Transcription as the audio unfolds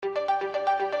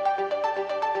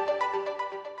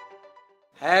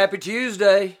Happy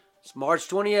Tuesday. It's March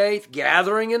 28th,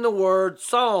 gathering in the Word,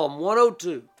 Psalm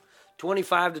 102,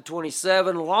 25 to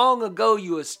 27. Long ago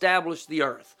you established the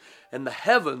earth, and the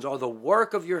heavens are the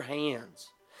work of your hands.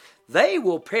 They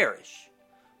will perish,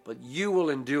 but you will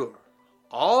endure.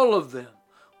 All of them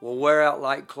will wear out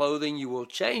like clothing. You will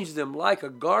change them like a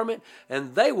garment,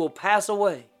 and they will pass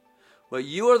away. But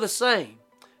you are the same,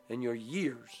 and your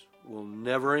years will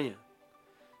never end.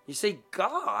 You see,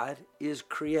 God is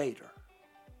creator.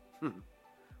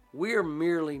 We're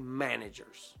merely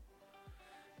managers.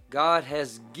 God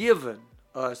has given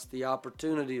us the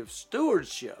opportunity of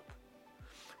stewardship.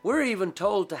 We're even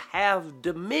told to have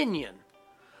dominion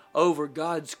over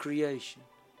God's creation.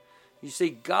 You see,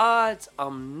 God's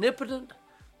omnipotent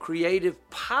creative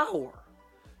power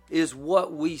is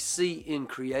what we see in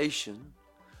creation.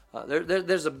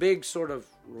 There's a big sort of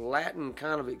Latin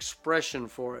kind of expression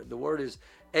for it. The word is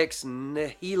ex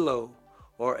nihilo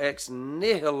or ex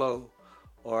nihilo,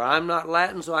 or I'm not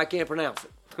Latin, so I can't pronounce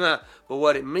it. But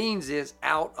what it means is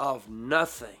out of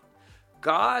nothing.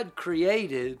 God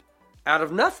created out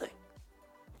of nothing.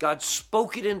 God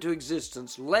spoke it into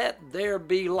existence. Let there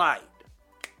be light.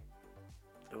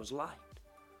 There was light.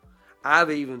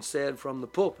 I've even said from the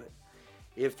pulpit,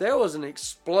 if there was an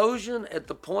explosion at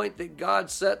the point that God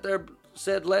said,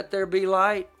 let there be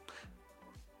light,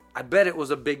 I bet it was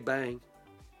a big bang.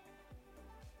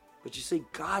 But you see,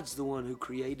 God's the one who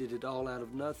created it all out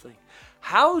of nothing.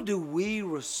 How do we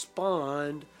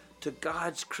respond to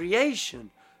God's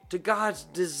creation, to God's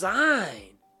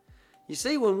design? You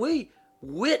see, when we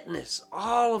witness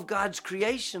all of God's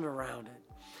creation around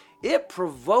it, it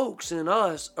provokes in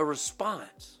us a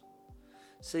response.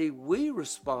 See, we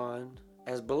respond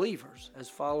as believers, as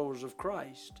followers of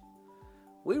Christ.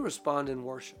 We respond in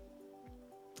worship.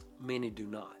 Many do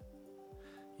not.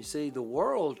 You see, the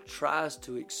world tries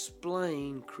to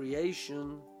explain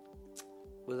creation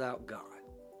without God.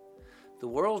 The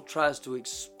world tries to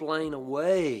explain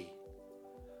away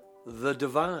the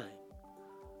divine,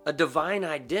 a divine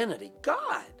identity,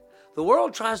 God. The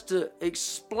world tries to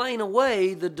explain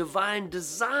away the divine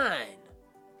design.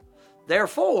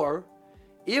 Therefore,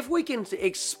 if we can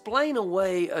explain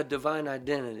away a divine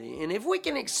identity, and if we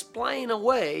can explain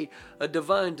away a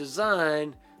divine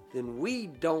design, then we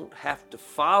don't have to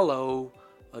follow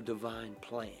a divine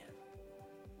plan.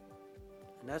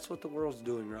 And that's what the world's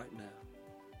doing right now.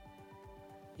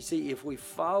 You see, if we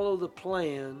follow the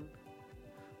plan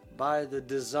by the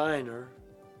designer,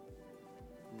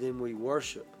 then we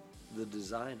worship the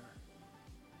designer.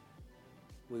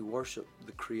 We worship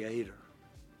the creator.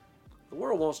 The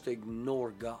world wants to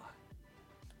ignore God.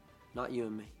 Not you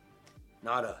and me.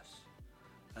 Not us.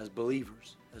 As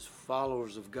believers, as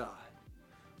followers of God,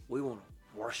 we want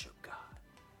to worship God.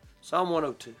 Psalm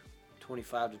 102,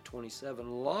 25 to 27.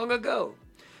 Long ago,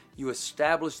 you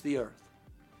established the earth,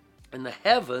 and the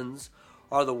heavens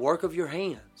are the work of your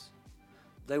hands.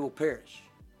 They will perish,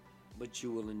 but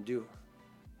you will endure.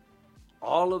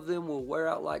 All of them will wear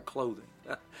out like clothing.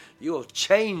 You will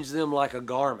change them like a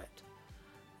garment,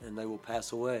 and they will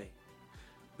pass away.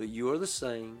 But you are the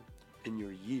same, and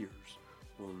your years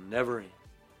will never end.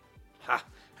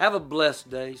 Have a blessed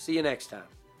day. See you next time.